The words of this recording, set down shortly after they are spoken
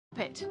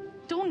it.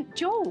 Don't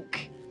joke.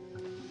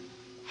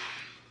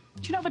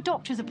 Do you not have a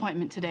doctor's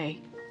appointment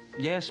today?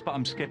 Yes, but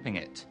I'm skipping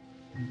it.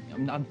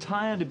 I'm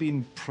tired of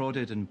being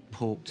prodded and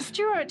poked.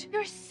 Stuart,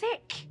 you're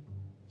sick.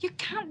 You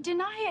can't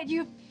deny it.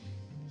 You've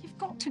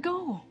got to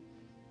go.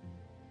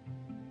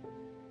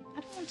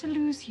 I don't want to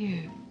lose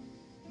you.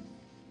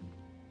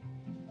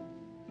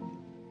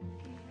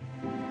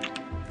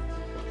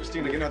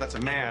 Christina, you know that's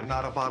a man,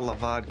 not a bottle of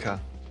vodka.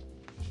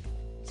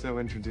 So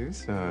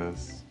introduce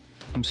us.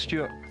 I'm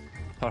Stuart,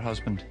 her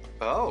husband.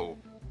 Oh,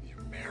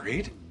 you're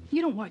married?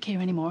 You don't work here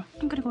anymore.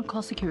 I'm going to go and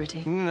call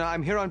security. No,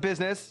 I'm here on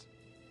business.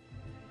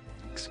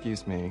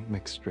 Excuse me,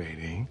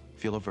 McStrady.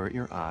 If you'll avert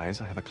your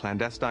eyes, I have a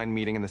clandestine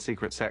meeting in the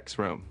secret sex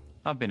room.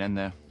 I've been in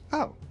there.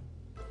 Oh.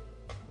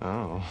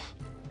 Oh.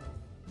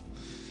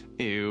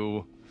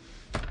 Ew.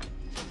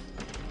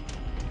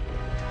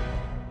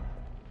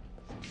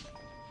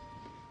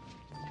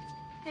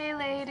 Hey,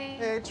 lady.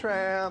 Hey,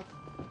 tramp.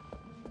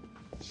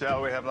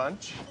 Shall we have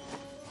lunch?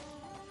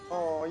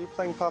 Oh, are you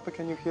playing Papa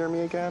Can You Hear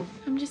Me again?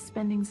 I'm just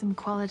spending some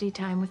quality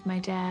time with my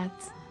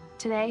dads.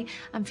 Today,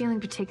 I'm feeling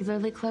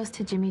particularly close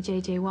to Jimmy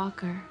J.J.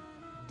 Walker.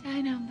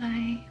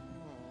 Dynamite.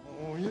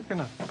 Oh, you're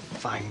gonna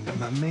find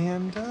him,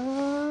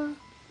 Amanda.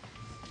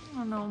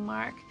 Oh, no,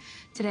 Mark.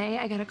 Today,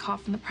 I got a call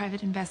from the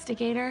private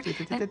investigator.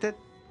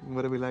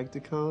 What do we like to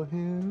call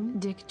him?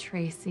 Dick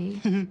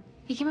Tracy.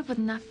 He came up with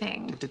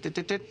nothing.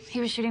 He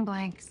was shooting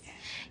blanks.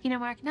 You know,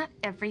 Mark, not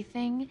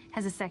everything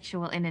has a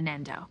sexual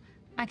innuendo.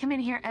 I come in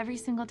here every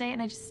single day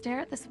and I just stare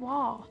at this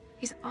wall.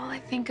 He's all I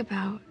think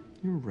about.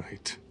 You're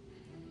right.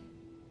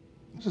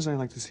 Much as I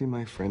like to see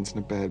my friends in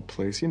a bad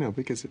place, you know,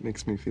 because it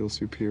makes me feel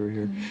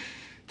superior.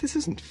 This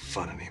isn't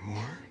fun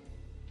anymore.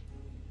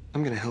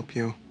 I'm gonna help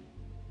you.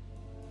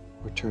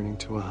 Returning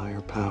to a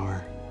higher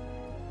power.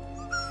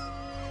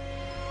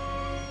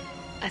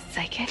 A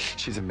psychic?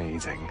 She's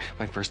amazing.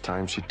 My first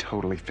time, she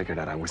totally figured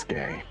out I was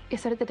gay.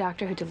 So did the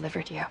doctor who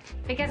delivered you.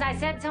 Because I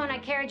said so and I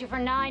carried you for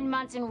 9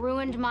 months and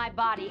ruined my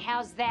body.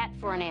 How's that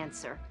for an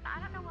answer? I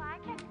don't know why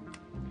I can't.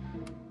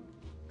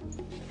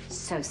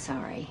 So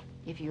sorry.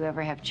 If you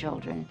ever have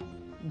children,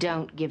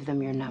 don't give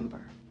them your number.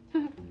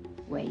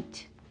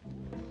 Wait.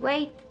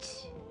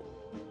 Wait.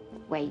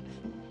 Wait.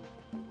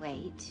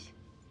 Wait.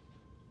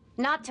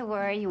 Not to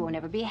worry, you won't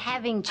ever be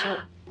having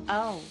children.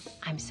 Oh,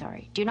 I'm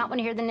sorry. Do you not want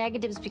to hear the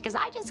negatives? Because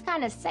I just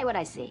kind of say what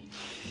I see.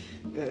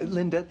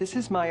 Linda, this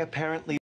is my apparently